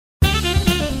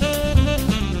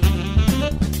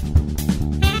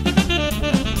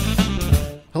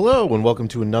Hello, and welcome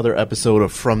to another episode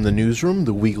of From the Newsroom,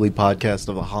 the weekly podcast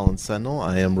of the Holland Sentinel.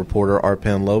 I am reporter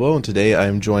Arpan Lobo, and today I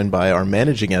am joined by our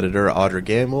managing editor, Audra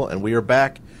Gamble, and we are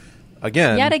back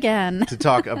Yet again. to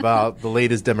talk about the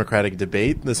latest Democratic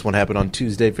debate. This one happened on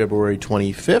Tuesday, February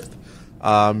 25th.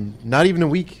 Not even a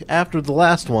week after the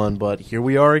last one, but here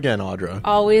we are again, Audra.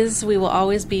 We will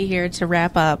always be here to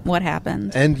wrap up what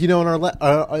happened. And, you know,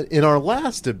 in our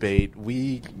last debate,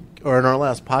 in our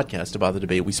last podcast about the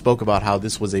debate, we spoke about how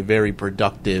this was a very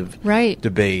productive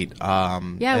debate. We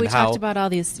talked about all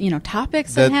these,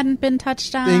 topics that hadn't been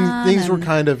touched on. Things were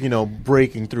kind of,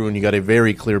 breaking through, and you got a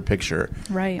very clear picture.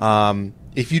 Right.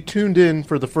 If you tuned in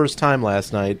for the first time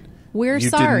last night, you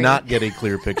did not get a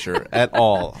clear picture at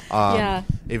all.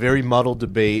 A very muddled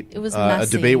debate. It was messy.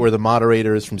 A debate where the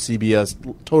moderators from CBS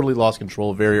totally lost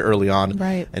control very early on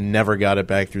and never got it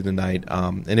back through the night.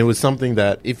 And it was something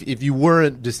that if you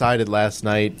weren't decided last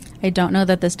night... I don't know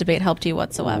that this debate helped you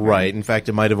whatsoever. Right. In fact,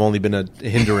 it might have only been a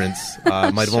hindrance.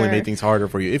 It might have only made things harder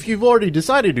for you. If you've already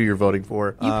decided who you're voting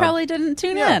for... You probably didn't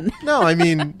tune in. No, I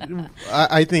mean,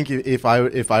 I think if I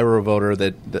were a voter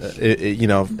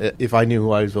if I knew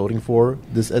who I was voting for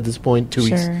at this point, 2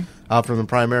 weeks out from the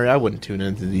primary, I wouldn't tune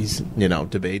into these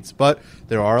debates. But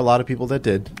there are a lot of people that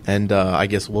did, and I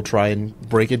guess we'll try and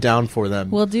break it down for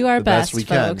them. We'll do our best we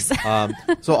folks. Can.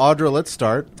 So Audra, let's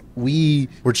start. We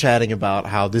were chatting about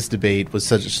how this debate was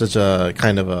such a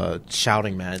kind of a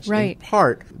shouting match, in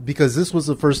part because this was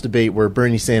the first debate where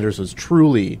Bernie Sanders was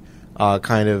truly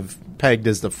kind of pegged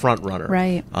as the front runner.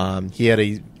 Right. He had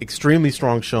a extremely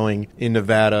strong showing in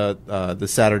Nevada the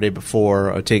Saturday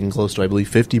before, taking close to, I believe,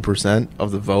 50%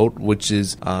 of the vote, which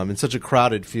is in such a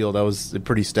crowded field. That was a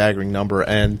pretty staggering number,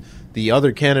 and the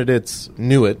other candidates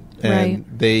knew it, and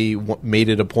they made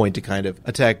it a point to kind of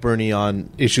attack Bernie on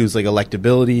issues like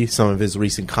electability, some of his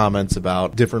recent comments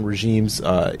about different regimes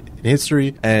in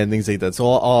history, and things like that. So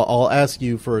I'll ask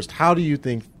you first, how do you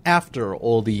think, after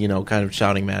all the, kind of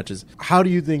shouting matches, how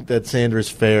do you think that Sanders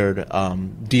fared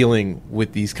dealing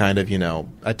with these kind of,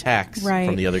 attacks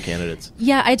from the other candidates?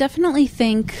 Yeah, I definitely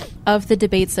think of the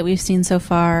debates that we've seen so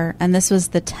far, and this was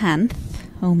the 10th.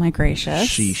 Oh, my gracious.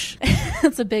 Sheesh.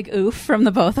 That's a big oof from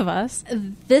the both of us.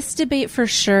 This debate, for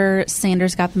sure,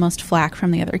 Sanders got the most flack from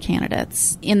the other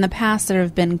candidates. In the past, there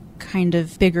have been kind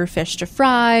of bigger fish to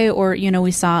fry, or,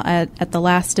 we saw at the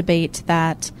last debate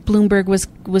that Bloomberg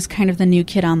was kind of the new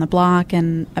kid on the block,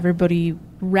 and everybody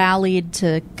rallied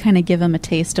to kind of give him a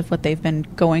taste of what they've been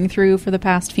going through for the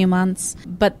past few months.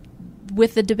 But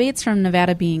with the debates from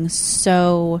Nevada being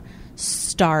so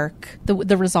stark,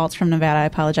 the results from Nevada, I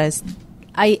apologize,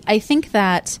 I think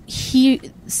that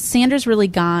Sanders really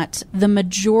got the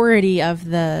majority of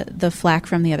the flack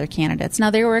from the other candidates. Now,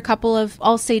 there were a couple of,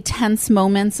 I'll say, tense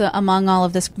moments among all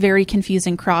of this very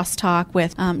confusing crosstalk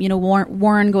with,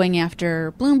 Warren going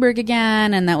after Bloomberg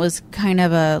again, and that was kind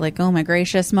of a, oh my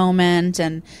gracious moment,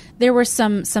 and there were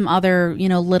some other,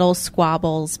 little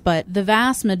squabbles, but the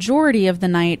vast majority of the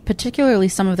night, particularly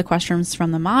some of the questions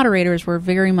from the moderators, were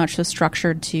very much so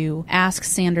structured to ask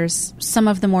Sanders some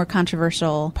of the more controversial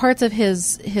parts of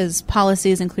his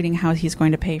policies, including how he's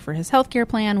going to pay for his healthcare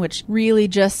plan, which really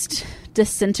just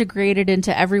disintegrated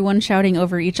into everyone shouting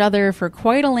over each other for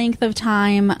quite a length of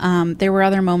time. There were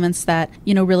other moments that,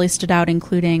 really stood out,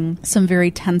 including some very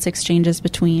tense exchanges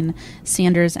between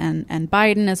Sanders and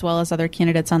Biden, as well as other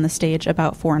candidates on the stage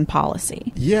about foreign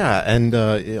policy. Yeah, and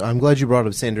I'm glad you brought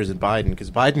up Sanders and Biden,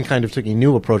 because Biden kind of took a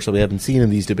new approach that we haven't seen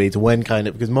in these debates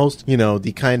because most,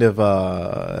 the kind of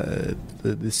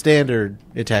the standard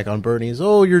attack on Bernie is,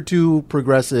 oh, you're too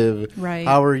progressive. Right.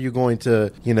 How are you going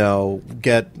to,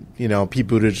 get, Pete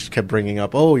Buttigieg kept bringing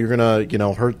up, oh, you're going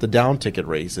to, hurt the down ticket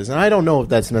races. And I don't know if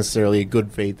that's necessarily a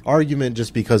good faith argument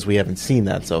just because we haven't seen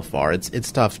that so far.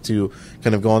 It's tough to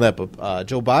kind of go on that. But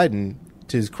Joe Biden,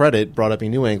 to his credit, brought up a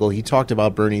new angle. He talked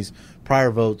about Bernie's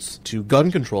prior votes to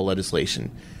gun control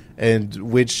legislation, and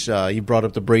which he brought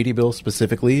up the Brady bill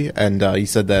specifically, and he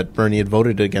said that Bernie had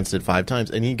voted against it 5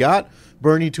 times, and he got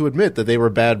Bernie to admit that they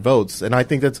were bad votes. And I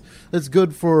think that's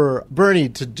good for Bernie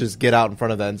to just get out in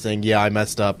front of that and saying, yeah, I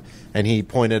messed up. And he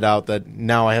pointed out that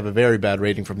now I have a very bad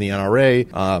rating from the NRA.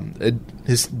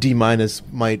 His D- is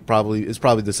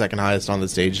probably the second highest on the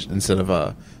stage, instead of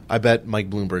I bet Mike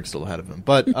Bloomberg's still ahead of him.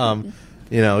 But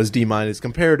his D-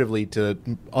 comparatively to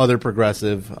other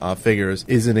progressive figures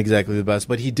isn't exactly the best.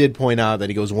 But he did point out that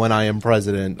he goes, when I am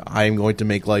president, I am going to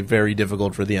make life very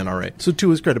difficult for the NRA. So to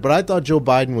his credit. But I thought Joe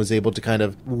Biden was able to kind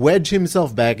of wedge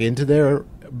himself back into there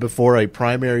before a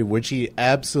primary, which he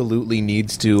absolutely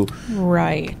needs to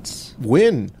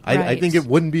win. I think it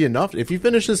wouldn't be enough. If he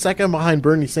finishes second behind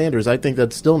Bernie Sanders, I think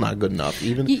that's still not good enough.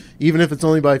 Even if it's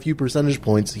only by a few percentage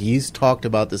points, he's talked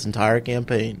about this entire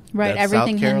campaign. Right,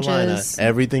 everything hinges.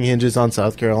 Everything hinges on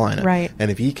South Carolina. Right. And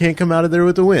if he can't come out of there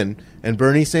with a win, and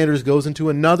Bernie Sanders goes into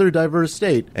another diverse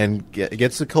state and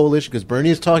gets the coalition, because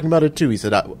Bernie is talking about it too. He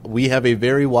said, we have a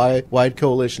very wide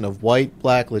coalition of white,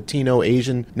 black, Latino,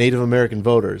 Asian, Native American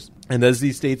voters. And as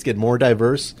these states get more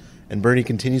diverse and Bernie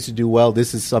continues to do well,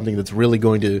 this is something that's really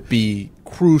going to be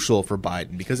crucial for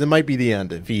Biden, because it might be the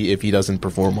end if he doesn't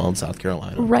perform well in South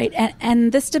Carolina. Right.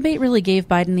 And this debate really gave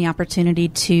Biden the opportunity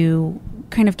to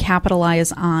kind of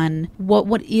capitalize on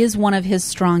what is one of his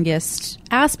strongest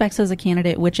aspects as a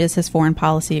candidate, which is his foreign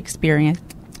policy experience.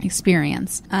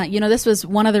 This was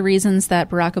one of the reasons that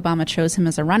Barack Obama chose him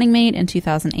as a running mate in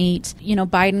 2008.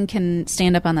 Biden can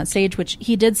stand up on that stage, which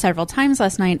he did several times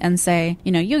last night, and say,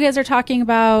 you guys are talking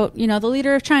about, the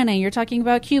leader of China, you're talking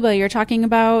about Cuba, you're talking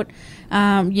about,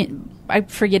 I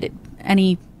forget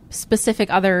any specific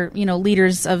other,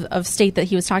 leaders of state that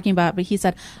he was talking about, but he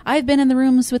said, I've been in the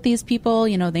rooms with these people,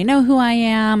 they know who I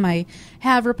am, I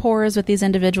have rapport with these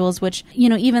individuals, which,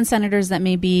 even senators that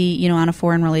may be, on a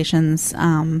foreign relations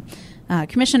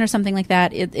commission or something like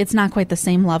that, it's not quite the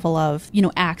same level of,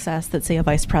 access that, say, a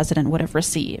vice president would have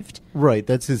received. Right.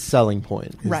 That's his selling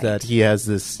point, is that he has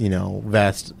this,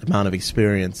 vast amount of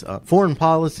experience. Foreign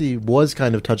policy was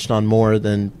kind of touched on more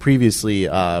than previously.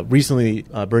 Recently,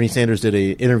 Bernie Sanders did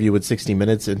an interview with 60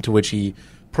 Minutes into which he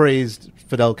praised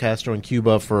Fidel Castro in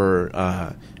Cuba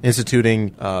for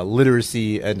instituting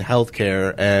literacy and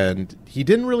healthcare, and he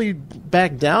didn't really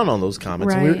back down on those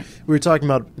comments. Right. And we were talking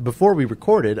about, before we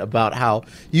recorded, about how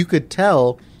you could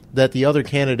tell that the other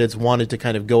candidates wanted to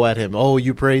kind of go at him, oh,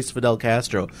 you praised Fidel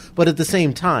Castro, but at the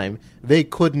same time, they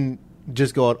couldn't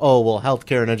just go out, oh, well,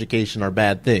 healthcare and education are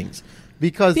bad things.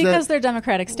 Because they're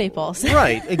Democratic staples.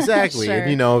 Right, exactly. Sure.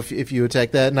 And, if you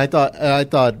attack that, and I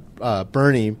thought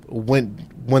Bernie,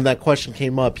 when that question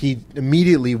came up, he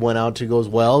immediately went out to goes,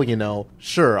 well,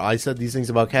 sure, I said these things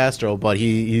about Castro, but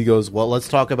he goes, well, let's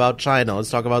talk about China.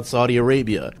 Let's talk about Saudi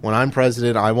Arabia. When I'm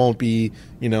president, I won't be,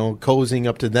 cozying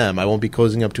up to them. I won't be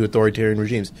cozying up to authoritarian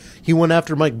regimes. He went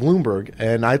after Mike Bloomberg,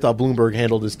 and I thought Bloomberg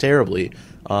handled this terribly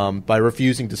by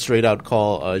refusing to straight out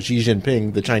call Xi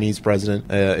Jinping, the Chinese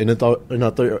president,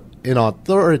 an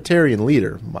authoritarian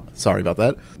leader. Sorry about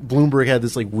that. Bloomberg had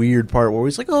this weird part where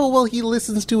he's like, oh, well, he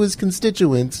listens to his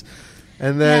constituents.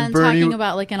 And then Bernie talking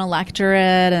about an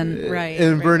electorate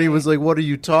and Bernie was like, "What are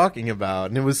you talking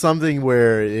about?" And it was something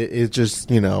where it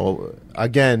just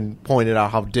again pointed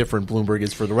out how different Bloomberg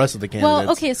is for the rest of the candidates.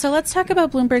 Well, okay, so let's talk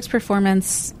about Bloomberg's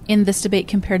performance in this debate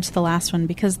compared to the last one,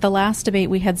 because the last debate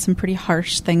we had some pretty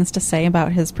harsh things to say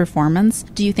about his performance.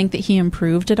 Do you think that he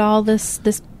improved at all this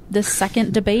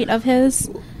second debate of his?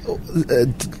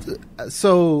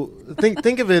 So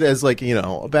think of it as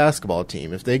a basketball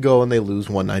team. If they go and they lose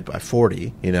one night by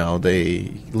 40,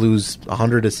 they lose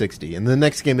 100-60, and the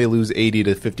next game they lose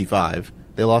 80-55.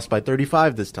 They lost by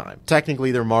 35 this time.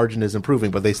 Technically, their margin is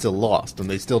improving, but they still lost, and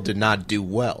they still did not do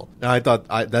well. And I thought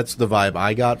that's the vibe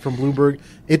I got from Bloomberg.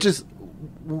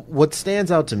 What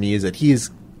stands out to me is that he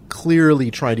is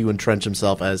clearly trying to entrench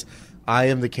himself as, I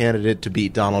am the candidate to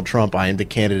beat Donald Trump. I am the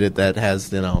candidate that has,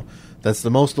 that's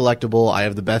the most electable. I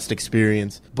have the best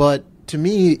experience. But to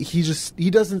me, he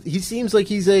seems like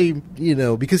he's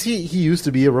because he used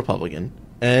to be a Republican.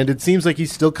 And it seems like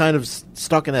he's still kind of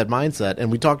stuck in that mindset.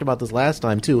 And we talked about this last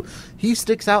time, too. He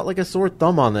sticks out like a sore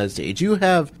thumb on that stage. You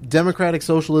have Democratic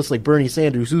socialists like Bernie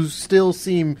Sanders who still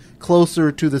seem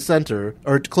closer to the center,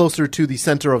 or closer to the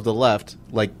center of the left,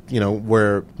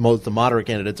 where most of the moderate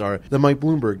candidates are, than Mike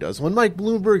Bloomberg does. When Mike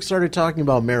Bloomberg started talking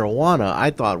about marijuana,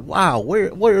 I thought, wow,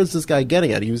 where is this guy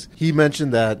getting at? He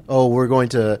mentioned that, oh, we're going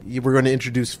to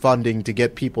introduce funding to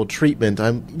get people treatment.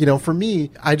 For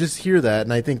me, I just hear that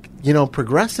and I think,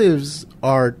 progressives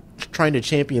are trying to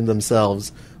champion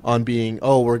themselves on being,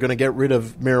 we're going to get rid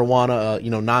of marijuana,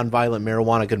 nonviolent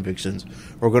marijuana convictions.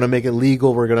 We're going to make it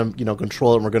legal. We're going to,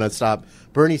 control it. And we're going to stop.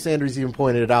 Bernie Sanders even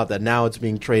pointed it out that now it's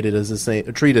being treated as the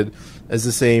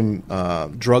same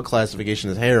drug classification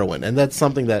as heroin. And that's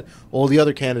something that all the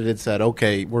other candidates said,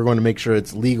 okay, we're going to make sure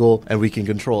it's legal and we can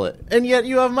control it. And yet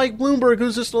you have Mike Bloomberg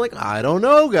who's just like, I don't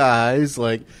know, guys.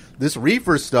 This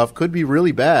reefer stuff could be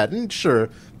really bad. And sure,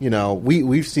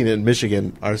 we've seen it in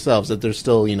Michigan ourselves that there's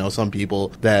still, some people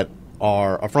that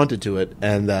are affronted to it,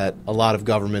 and that a lot of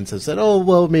governments have said, oh,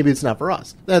 well, maybe it's not for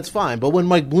us. That's fine. But when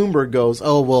Mike Bloomberg goes,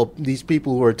 oh, well, these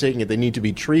people who are taking it, they need to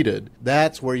be treated,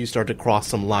 that's where you start to cross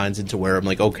some lines into where I'm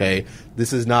like, okay,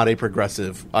 this is not a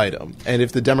progressive item. And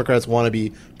if the Democrats want to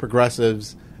be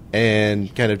progressives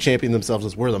and kind of champion themselves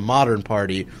as we're the modern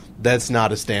party, that's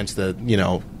not a stance that,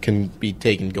 can be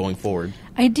taken going forward.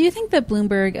 I do think that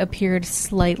Bloomberg appeared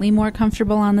slightly more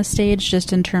comfortable on the stage,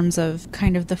 just in terms of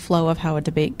kind of the flow of how a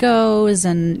debate goes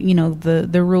and,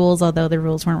 the rules, although the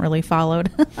rules weren't really followed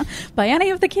by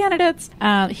any of the candidates.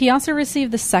 He also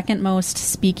received the second most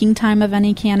speaking time of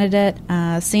any candidate.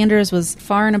 Sanders was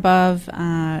far and above,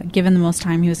 given the most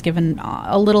time. He was given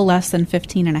a little less than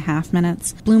 15 and a half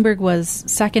minutes. Bloomberg was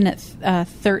second at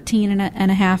 13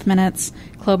 and a half minutes.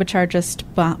 Klobuchar just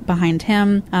behind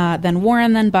him, then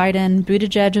Warren, then Biden.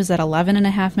 Buttigieg was at 11 and a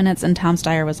half minutes, and Tom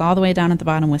Steyer was all the way down at the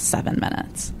bottom with 7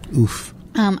 minutes. Oof.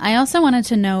 I also wanted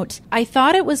to note, I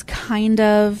thought it was kind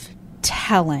of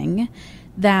telling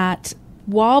that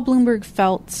while Bloomberg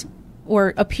felt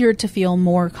or appeared to feel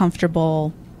more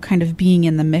comfortable kind of being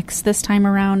in the mix this time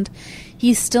around,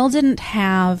 he still didn't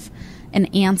have an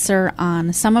answer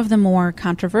on some of the more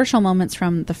controversial moments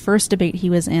from the first debate he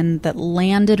was in that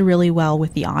landed really well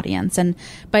with the audience. And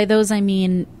by those, I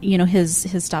mean, his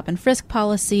stop and frisk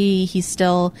policy. He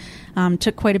still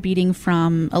took quite a beating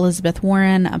from Elizabeth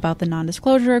Warren about the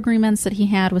non-disclosure agreements that he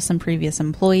had with some previous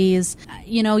employees.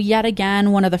 Yet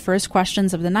again, one of the first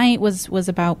questions of the night was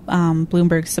about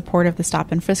Bloomberg's support of the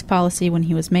stop and frisk policy when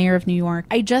he was mayor of New York.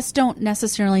 I just don't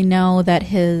necessarily know that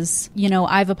his,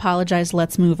 I've apologized,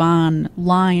 let's move on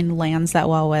line lands that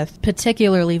well with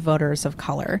particularly voters of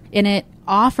color. And it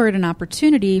offered an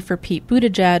opportunity for Pete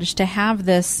Buttigieg to have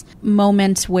this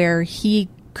moment where he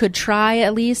could try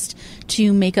at least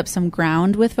to make up some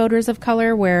ground with voters of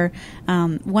color, where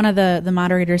one of the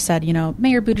moderators said,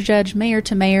 Mayor Buttigieg, mayor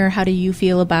to mayor, how do you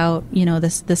feel about,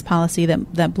 this policy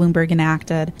that Bloomberg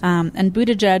enacted? And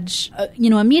Buttigieg,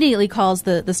 immediately calls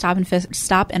the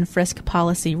stop and frisk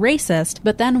policy racist,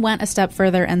 but then went a step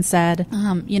further and said,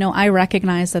 I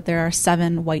recognize that there are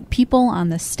 7 white people on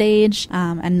this stage,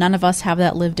 and none of us have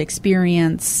that lived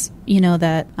experience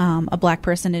that a black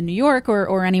person in New York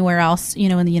or anywhere else,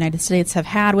 in the United States have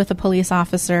had with a police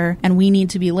officer, and we need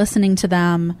to be listening to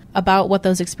them about what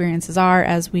those experiences are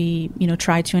as we,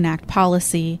 try to enact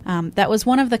policy. That was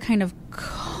one of the kind of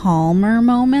calmer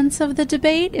moments of the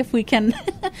debate, if we can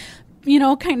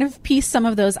kind of piece some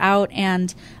of those out.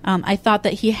 And I thought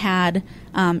that he had,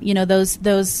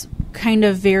 those kind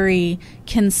of very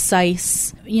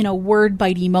concise, word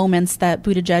bitey moments that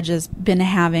Buttigieg has been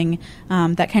having,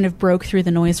 that kind of broke through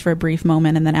the noise for a brief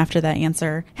moment. And then after that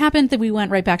answer happened, that we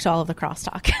went right back to all of the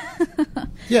crosstalk.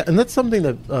 Yeah, and that's something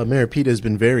that Mayor Pete has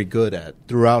been very good at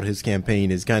throughout his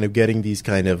campaign, is kind of getting these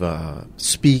kind of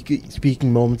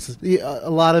speaking moments. A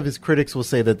lot of his critics will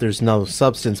say that there's no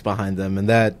substance behind them, and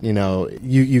that,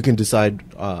 you can decide,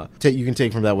 you can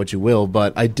take from that what you will.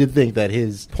 But I did think that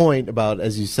his point about,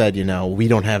 as you said, we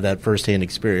don't have that firsthand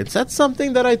experience, that's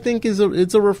something that I think it's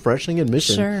a refreshing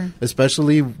admission. Sure.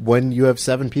 Especially when you have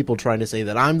 7 people trying to say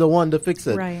that I'm the one to fix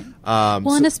it. Right.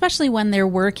 And especially when there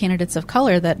were candidates of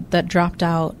color that dropped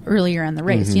out earlier in the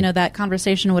race. Mm-hmm. That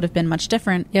conversation would have been much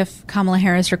different if Kamala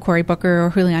Harris or Cory Booker or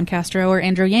Julian Castro or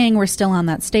Andrew Yang were still on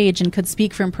that stage and could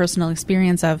speak from personal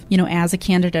experience of, as a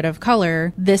candidate of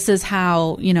color, this is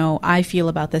how, I feel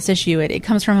about this issue. It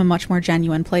comes from a much more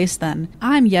genuine place than,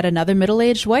 I'm yet another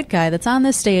middle-aged white guy that's on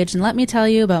this stage, and let me tell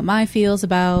you about my feels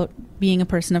about being a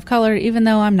person of color, even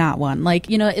though I'm not one.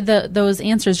 Those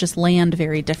answers just land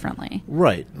very differently.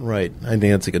 Right. I think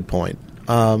that's a good point.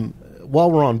 While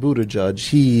we're on Buttigieg,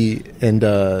 he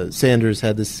and Sanders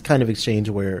had this kind of exchange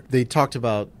where they talked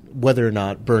about whether or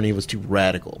not Bernie was too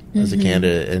radical as a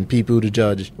candidate. And Pete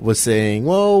Buttigieg was saying,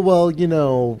 well,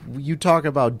 you talk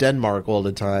about Denmark all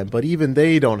the time, but even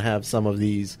they don't have some of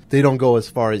these. They don't go as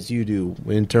far as you do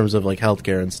in terms of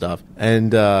healthcare and stuff.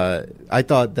 And I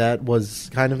thought that was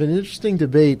kind of an interesting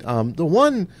debate. The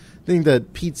one thing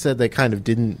that Pete said that kind of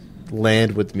didn't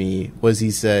land with me was, he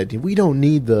said, we don't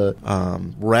need the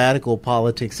radical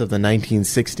politics of the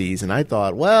 1960s. And I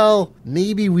thought, well,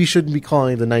 maybe we shouldn't be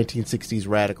calling the 1960s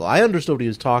radical. I understood what he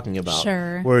was talking about.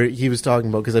 Sure. Where he was talking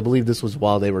about, because I believe this was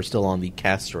while they were still on the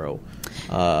Castro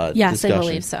yes, discussion. I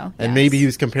believe so. And maybe he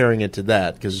was comparing it to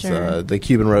that, because the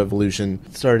Cuban Revolution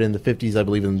started in the 50s, I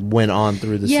believe, and went on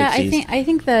through the 60s. I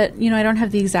think that, I don't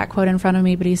have the exact quote in front of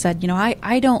me, but he said,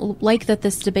 I don't like that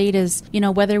this debate is,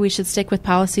 whether we should stick with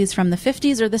policies from the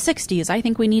 50s or the 60s. I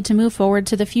think we need to move forward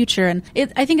to the future. And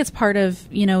I think it's part of,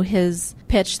 his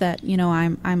pitch that,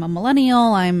 I'm a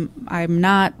millennial, I'm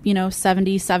not,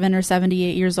 77 or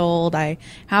 78 years old, I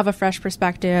have a fresh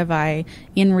perspective, I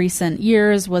in recent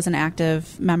years was an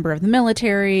active member of the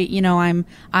military,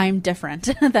 I'm different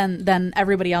than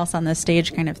everybody else on this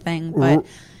stage kind of thing. But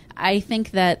I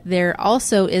think that there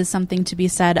also is something to be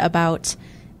said about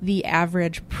the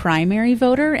average primary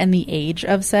voter, and the age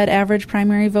of said average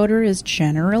primary voter is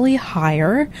generally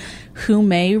higher, who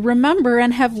may remember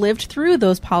and have lived through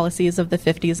those policies of the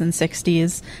 50s and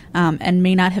 60s, and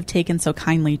may not have taken so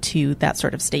kindly to that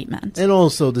sort of statement. And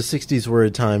also, the 60s were a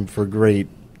time for great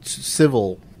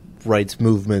civil rights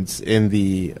movements in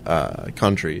the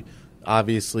country.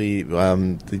 Obviously,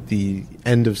 the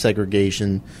end of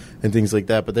segregation and things like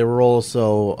that, but there were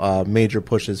also major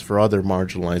pushes for other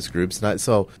marginalized groups.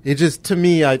 So it just, to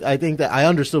me, I think that I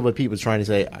understood what Pete was trying to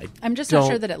say. I'm just not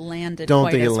sure that it landed don't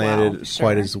quite think as it landed well.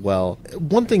 quite as well.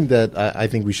 One thing that I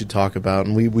think we should talk about,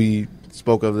 and we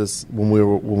spoke of this when we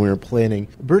were planning.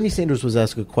 Bernie Sanders was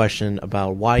asked a question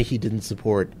about why he didn't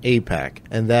support AIPAC,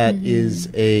 and that is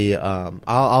a.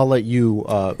 I'll let you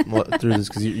through this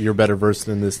because you're better versed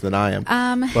in this than I am.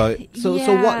 But so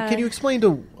what? Can you explain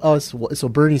to us? So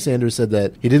Bernie Sanders said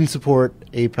that he didn't support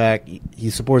AIPAC. He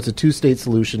supports a two-state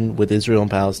solution with Israel and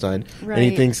Palestine, right.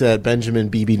 And he thinks that Benjamin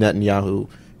Bibi Netanyahu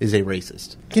is a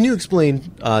racist. Can you explain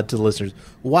to the listeners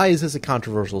why is this a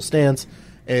controversial stance?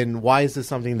 And why is this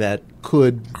something that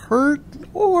could hurt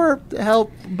or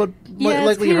help, but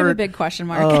likely it's kind hurt? of a big question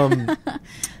mark.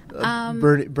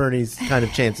 Bernie's kind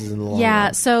of chances in the long run.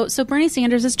 Yeah, so Bernie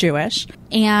Sanders is Jewish,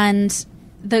 and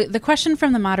the question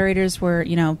from the moderators were,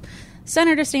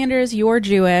 Senator Sanders, you're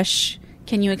Jewish.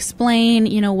 Can you explain,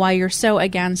 why you're so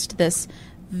against this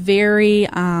very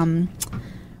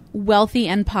wealthy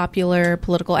and popular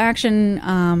political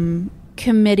action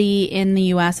committee in the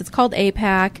U.S.? It's called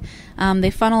AIPAC.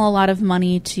 They funnel a lot of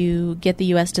money to get the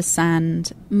U.S. to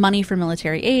send money for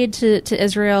military aid to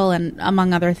Israel, and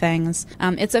among other things.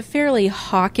 It's a fairly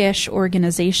hawkish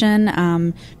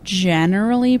organization,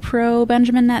 generally pro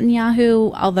Benjamin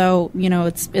Netanyahu, although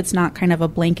it's not kind of a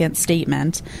blanket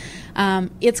statement.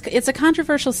 It's a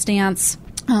controversial stance.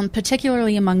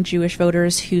 Particularly among Jewish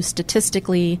voters who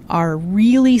statistically are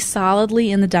really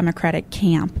solidly in the Democratic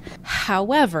camp.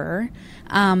 However,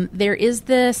 there is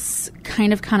this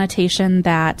kind of connotation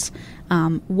that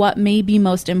what may be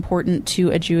most important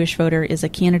to a Jewish voter is a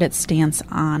candidate's stance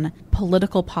on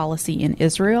political policy in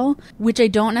Israel, which I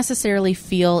don't necessarily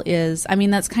feel is,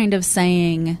 that's kind of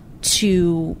saying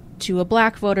to a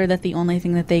black voter that the only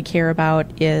thing that they care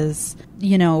about is,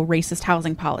 racist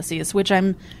housing policies, which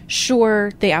I'm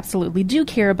sure they absolutely do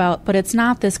care about, but it's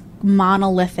not this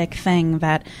monolithic thing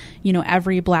that,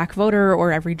 every black voter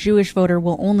or every Jewish voter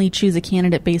will only choose a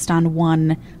candidate based on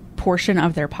one portion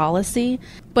of their policy.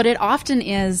 But it often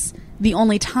is the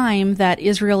only time that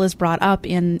Israel is brought up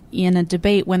in a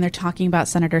debate when they're talking about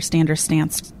Senator Sanders'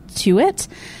 stance to it.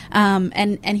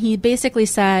 And he basically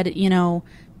said,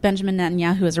 Benjamin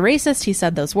Netanyahu is a racist. He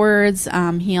said those words.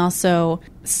 He also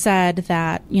said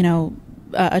that,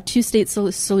 a two-state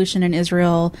solution in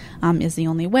Israel is the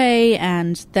only way.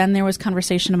 And then there was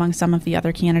conversation among some of the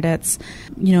other candidates,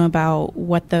 about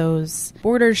what those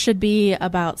borders should be,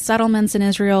 about settlements in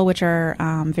Israel, which are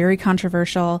very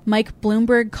controversial. Mike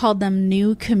Bloomberg called them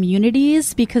new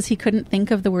communities because he couldn't think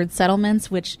of the word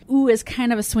settlements, which, is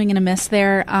kind of a swing and a miss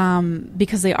there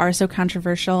because they are so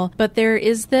controversial. But there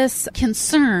is this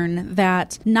concern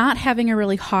that not having a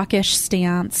really hawkish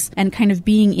stance and kind of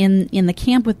being in the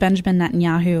camp with Benjamin Netanyahu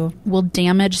will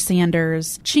damage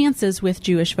Sanders' chances with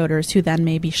Jewish voters who then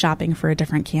may be shopping for a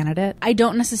different candidate. I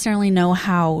don't necessarily know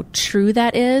how true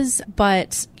that is,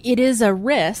 but it is a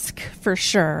risk for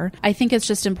sure. I think it's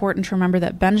just important to remember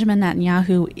that Benjamin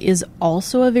Netanyahu is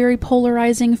also a very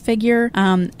polarizing figure,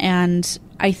 and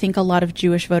I think a lot of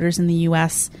Jewish voters in the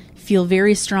U.S. feel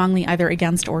very strongly either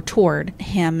against or toward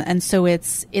him. And so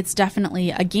it's definitely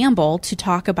a gamble to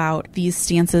talk about these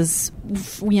stances,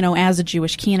 as a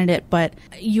Jewish candidate. But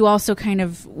you also kind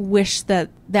of wish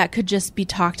that could just be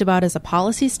talked about as a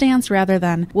policy stance rather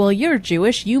than, well, you're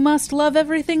Jewish, you must love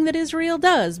everything that Israel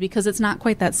does, because it's not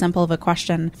quite that simple of a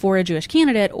question for a Jewish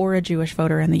candidate or a Jewish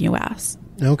voter in the U.S.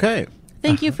 Okay.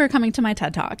 Thank you for coming to my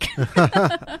TED Talk.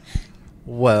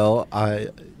 Well,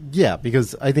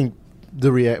 because I think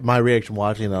my reaction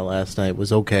watching that last night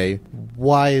was, okay,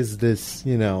 why is this,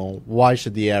 why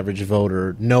should the average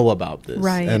voter know about this?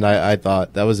 Right. And I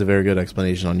thought that was a very good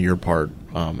explanation on your part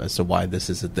as to why this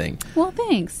is a thing. Well,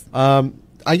 thanks.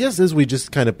 I guess as we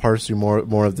just kind of parse through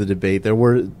more of the debate, there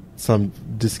were some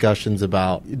discussions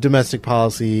about domestic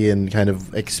policy and kind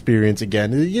of experience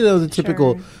again. You know, the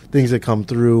typical things that come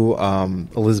through.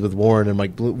 Elizabeth Warren and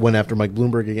went after Mike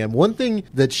Bloomberg again. One thing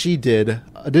that she did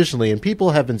additionally, and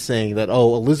people have been saying that,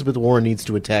 Elizabeth Warren needs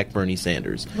to attack Bernie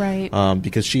Sanders. Right.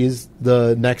 Because she is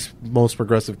the next most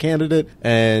progressive candidate,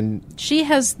 and she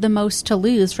has the most to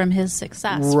lose from his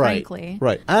success, frankly.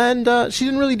 Right. And she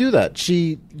didn't really do that.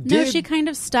 She did. No, she kind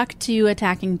of stuck to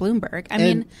attacking Bloomberg.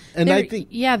 I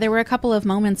think there were a couple of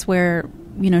moments where,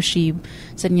 you know, she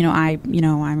said,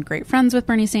 I'm great friends with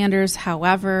Bernie Sanders.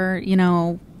 However,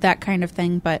 that kind of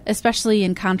thing. But especially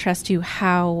in contrast to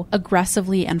how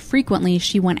aggressively and frequently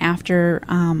she went after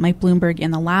Mike Bloomberg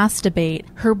in the last debate,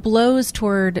 her blows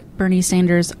toward Bernie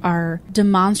Sanders are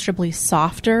demonstrably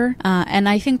softer. And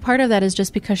I think part of that is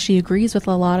just because she agrees with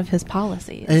a lot of his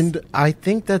policies. And I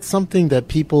think that's something that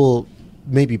people,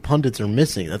 maybe pundits, are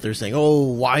missing, that they're saying,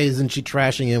 why isn't she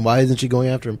trashing him? Why isn't she going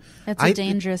after him? It's a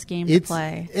dangerous game to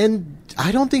play. And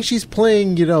I don't think she's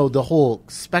playing, the whole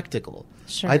spectacle.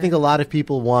 Sure. I think a lot of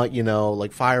people want,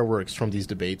 like fireworks from these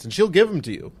debates, and she'll give them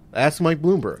to you. Ask Mike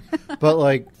Bloomberg.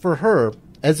 But for her,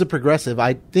 as a progressive,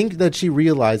 I think that she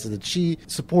realizes that she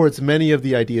supports many of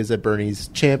the ideas that Bernie's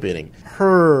championing.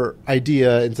 Her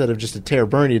idea, instead of just to tear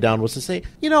Bernie down, was to say,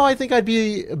 I think I'd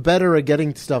be better at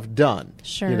getting stuff done.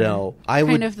 Sure. I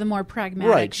would, of the more pragmatic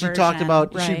Right. She version. talked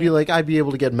about, right. She'd be like, I'd be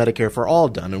able to get Medicare for all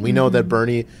done. And we know that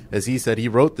Bernie, as he said, he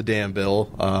wrote the damn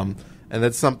bill. And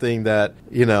that's something that,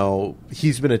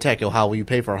 he's been attacked. How will you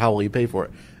pay for it? How will you pay for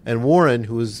it? And Warren,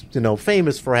 who is,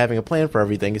 famous for having a plan for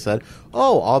everything, said,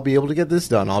 I'll be able to get this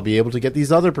done. I'll be able to get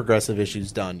these other progressive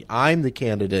issues done. I'm the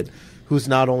candidate who's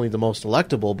not only the most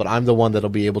electable, but I'm the one that'll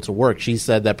be able to work. She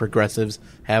said that progressives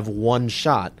have one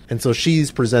shot. And so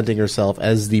she's presenting herself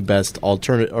as the best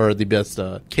alternative, or the best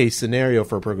case scenario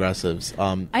for progressives,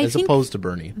 as opposed to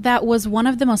Bernie. That was one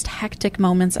of the most hectic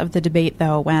moments of the debate,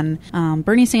 though, when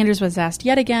Bernie Sanders was asked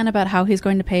yet again about how he's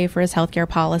going to pay for his healthcare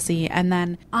policy. And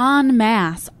then en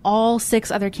masse, all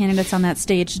 6 other candidates on that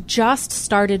stage just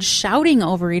started shouting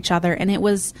over each other. And it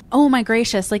was, oh my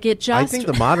gracious, I think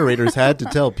the moderators had to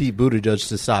tell Pete Buttigieg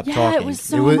to stop talking. It was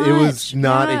so much. It was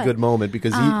not a good moment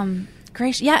because he...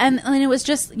 Gracious. Yeah, and it was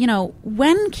just,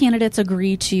 when candidates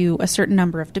agree to a certain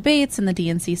number of debates and the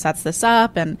DNC sets this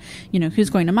up and, who's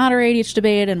going to moderate each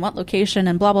debate and what location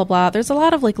and blah, blah, blah, there's a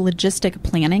lot of logistic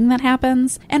planning that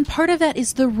happens. And part of that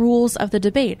is the rules of the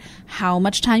debate. How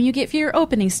much time you get for your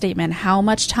opening statement, how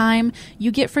much time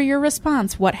you get for your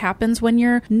response, what happens when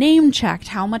you're name checked,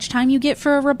 how much time you get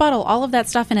for a rebuttal, all of that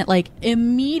stuff. And it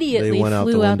immediately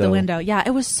flew out the window. Yeah,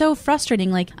 it was so frustrating.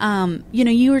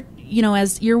 You were,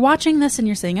 as you're watching this and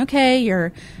you're saying, okay,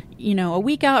 you're, a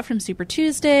week out from Super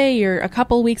Tuesday, you're a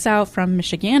couple weeks out from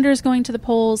Michiganders going to the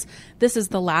polls. This is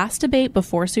the last debate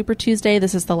before Super Tuesday.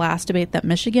 This is the last debate that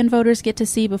Michigan voters get to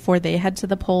see before they head to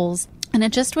the polls. And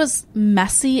it just was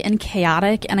messy and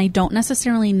chaotic. And I don't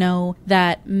necessarily know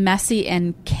that messy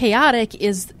and chaotic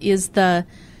is the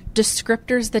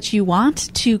descriptors that you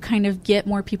want to kind of get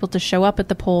more people to show up at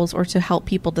the polls or to help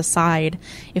people decide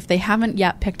if they haven't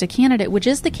yet picked a candidate, which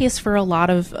is the case for a lot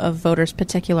of voters,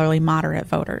 particularly moderate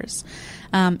voters.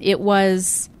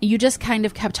 You just kind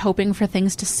of kept hoping for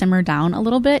things to simmer down a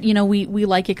little bit. We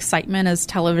like excitement as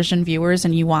television viewers,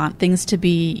 and you want things to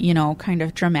be, kind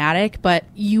of dramatic, but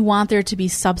you want there to be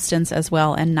substance as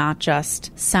well, and not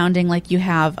just sounding like you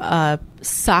have a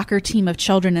soccer team of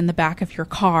children in the back of your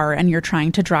car and you're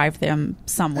trying to drive them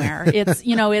somewhere.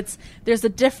 There's a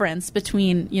difference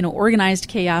between, organized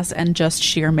chaos and just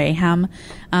sheer mayhem.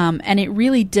 And it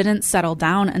really didn't settle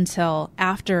down until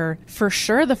after, for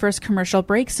sure, the first commercial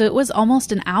break. So it was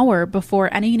almost an hour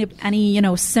before any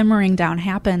simmering down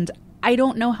happened. I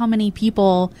don't know how many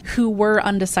people who were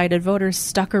undecided voters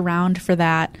stuck around for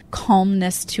that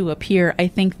calmness to appear. I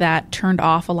think that turned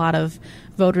off a lot of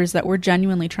voters that were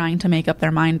genuinely trying to make up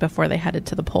their mind before they headed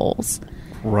to the polls.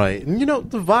 Right. And,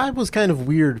 the vibe was kind of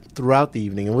weird throughout the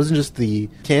evening. It wasn't just the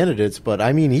candidates, but,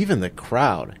 even the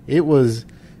crowd.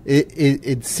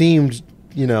 It seemed,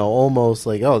 almost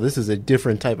like, this is a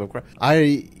different type of crowd.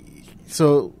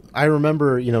 I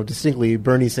remember, distinctly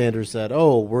Bernie Sanders said,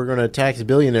 we're going to tax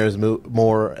billionaires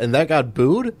more, and that got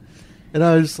booed. And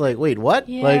I was just like, wait, what?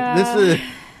 Yeah. This is...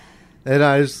 And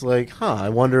I was like, I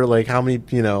wonder, how many,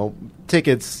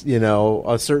 tickets,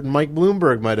 a certain Mike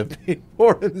Bloomberg might have paid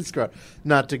for in this crowd.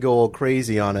 Not to go all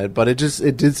crazy on it, but it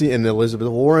did seem, and Elizabeth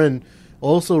Warren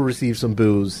also received some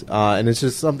boos. And it's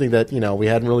just something that, we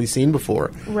hadn't really seen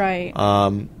before. Right.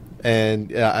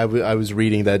 And I was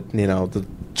reading that, the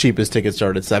cheapest ticket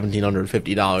started at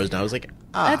 $1,750, and I was like,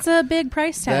 that's a big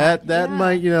price tag. That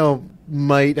might,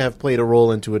 might have played a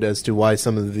role into it as to why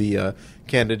some of the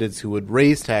candidates who would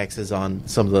raise taxes on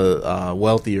some of the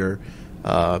wealthier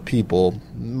people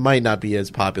might not be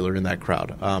as popular in that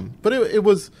crowd. But it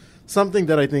was something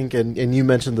that I think, and you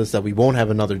mentioned this, that we won't have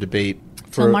another debate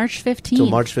till March 15th. Till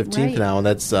March 15th right. now, and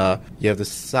that's you have the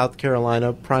South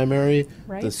Carolina primary,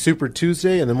 right. the Super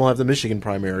Tuesday, and then we'll have the Michigan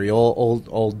primary,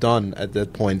 all done at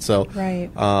that point. So, right.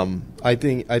 I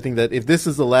think that if this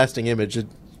is the lasting image, it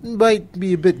might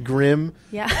be a bit grim.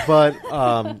 Yeah. But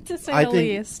to say I the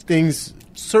think least. things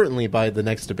certainly by the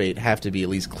next debate have to be at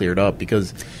least cleared up,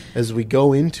 because as we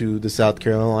go into the South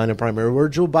Carolina primary, where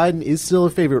Joe Biden is still a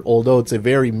favorite, although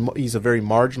he's a very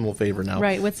marginal favorite now.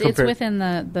 Right. It's within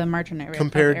the margin area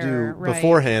compared of error, to right.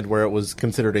 beforehand, where it was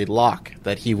considered a lock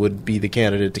that he would be the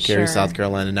candidate to carry Sure. South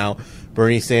Carolina. Now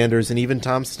Bernie Sanders and even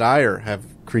Tom Steyer have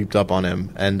creeped up on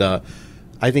him, and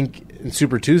I think in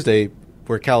Super Tuesday,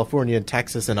 where California and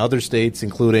Texas and other states,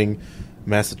 including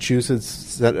Massachusetts,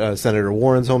 Senator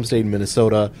Warren's home state,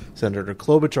 Minnesota, Senator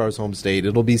Klobuchar's home state,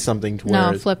 it'll be something to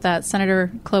where... No, flip that.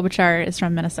 Senator Klobuchar is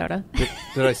from Minnesota.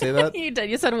 Did I say that? You did.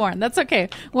 You said Warren. That's okay.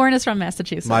 Warren is from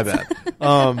Massachusetts. My bad.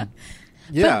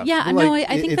 Yeah. But yeah, like, no,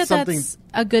 I think that's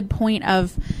a good point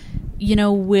of,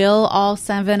 will all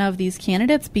 7 of these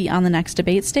candidates be on the next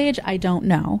debate stage? I don't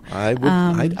know. I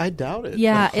would. I doubt it.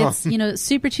 Yeah, it's,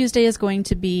 Super Tuesday is going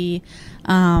to be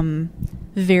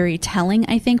very telling,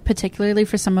 I think, particularly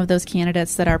for some of those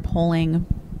candidates that are polling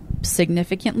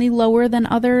significantly lower than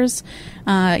others.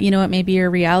 It may be a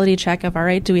reality check of, all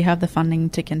right, do we have the funding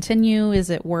to continue? Is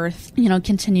it worth,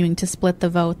 continuing to split the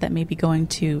vote that may be going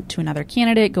to another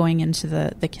candidate going into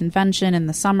the convention in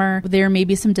the summer? There may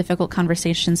be some difficult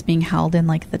conversations being held in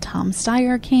like the Tom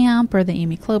Steyer camp or the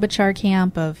Amy Klobuchar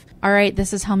camp of, all right,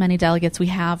 this is how many delegates we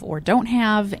have or don't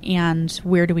have, and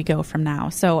where do we go from now?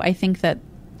 So I think that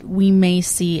we may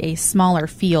see a smaller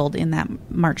field in that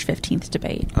March 15th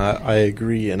debate. I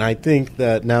agree. And I think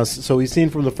that now, so we've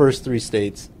seen from the first 3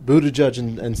 states, Buttigieg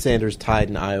and Sanders tied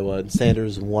in Iowa, and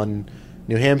Sanders won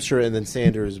New Hampshire, and then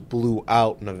Sanders blew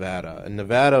out Nevada. And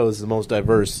Nevada is the most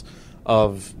diverse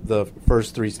of the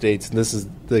first 3 states, and this is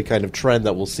the kind of trend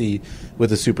that we'll see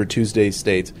with the Super Tuesday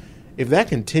states. If that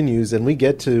continues and we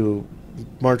get to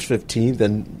March 15th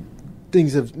and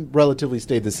things have relatively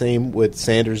stayed the same with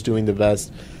Sanders doing the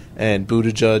best and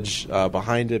Buttigieg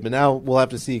behind it, but now we'll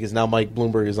have to see, because now Mike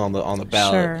Bloomberg is on the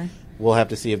ballot. Sure. We'll have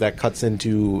to see if that cuts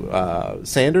into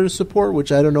Sanders' support,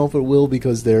 which I don't know if it will,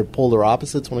 because they're polar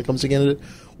opposites when it comes to candidate,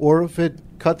 or if it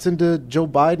cuts into Joe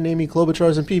Biden, Amy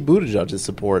Klobuchar's, and Pete Buttigieg's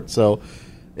support. So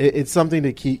it's something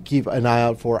to keep an eye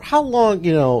out for. How long,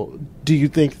 do you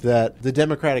think that the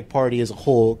Democratic Party as a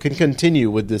whole can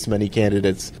continue with this many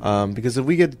candidates? Because if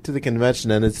we get to the convention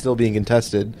and it's still being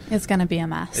contested, it's going to be a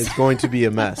mess. It's going to be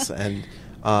a mess. And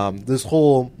this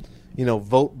whole,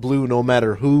 vote blue no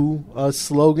matter who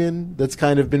slogan that's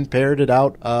kind of been parroted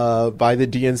out by the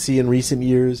DNC in recent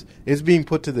years is being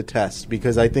put to the test,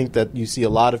 because I think that you see a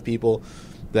lot of people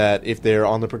that if they're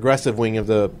on the progressive wing of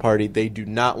the party, they do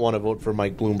not want to vote for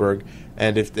Mike Bloomberg.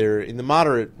 And if they're in the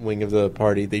moderate wing of the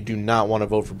party, they do not want to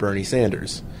vote for Bernie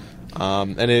Sanders.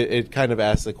 And it kind of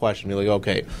asks the question, be like,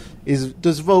 okay,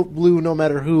 does vote blue no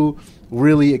matter who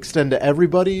really extend to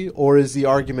everybody? Or is the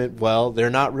argument, well, they're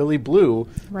not really blue,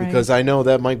 right, because I know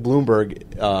that Mike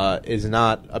Bloomberg is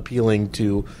not appealing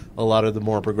to a lot of the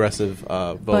more progressive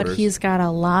voters. But he's got a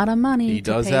lot of money. He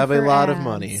does have a lot of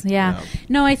money. Yeah.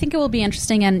 No, I think it will be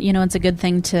interesting, and it's a good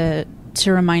thing to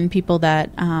remind people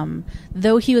that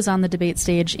though he was on the debate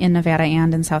stage in Nevada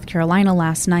and in South Carolina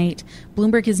last night,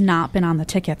 Bloomberg has not been on the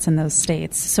tickets in those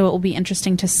states. So it will be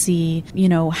interesting to see,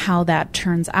 how that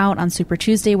turns out on Super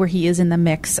Tuesday, where he is in the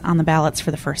mix on the ballots for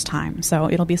the first time. So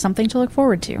it'll be something to look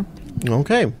forward to.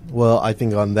 Okay. Well, I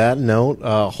think on that note,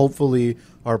 hopefully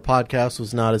our podcast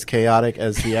was not as chaotic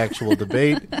as the actual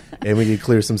debate, and we could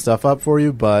clear some stuff up for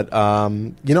you. But,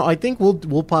 I think we'll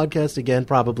podcast again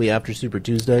probably after Super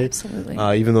Tuesday.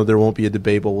 Absolutely. Even though there won't be a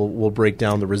debate, but we'll break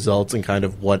down the results and kind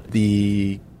of what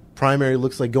the primary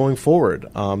looks like going forward.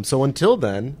 So until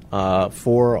then,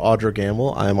 for Audra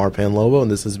Gamble, I am Arpan Lobo,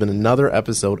 and this has been another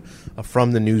episode of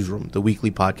From the Newsroom, the weekly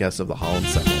podcast of the Holland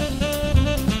Sentinel.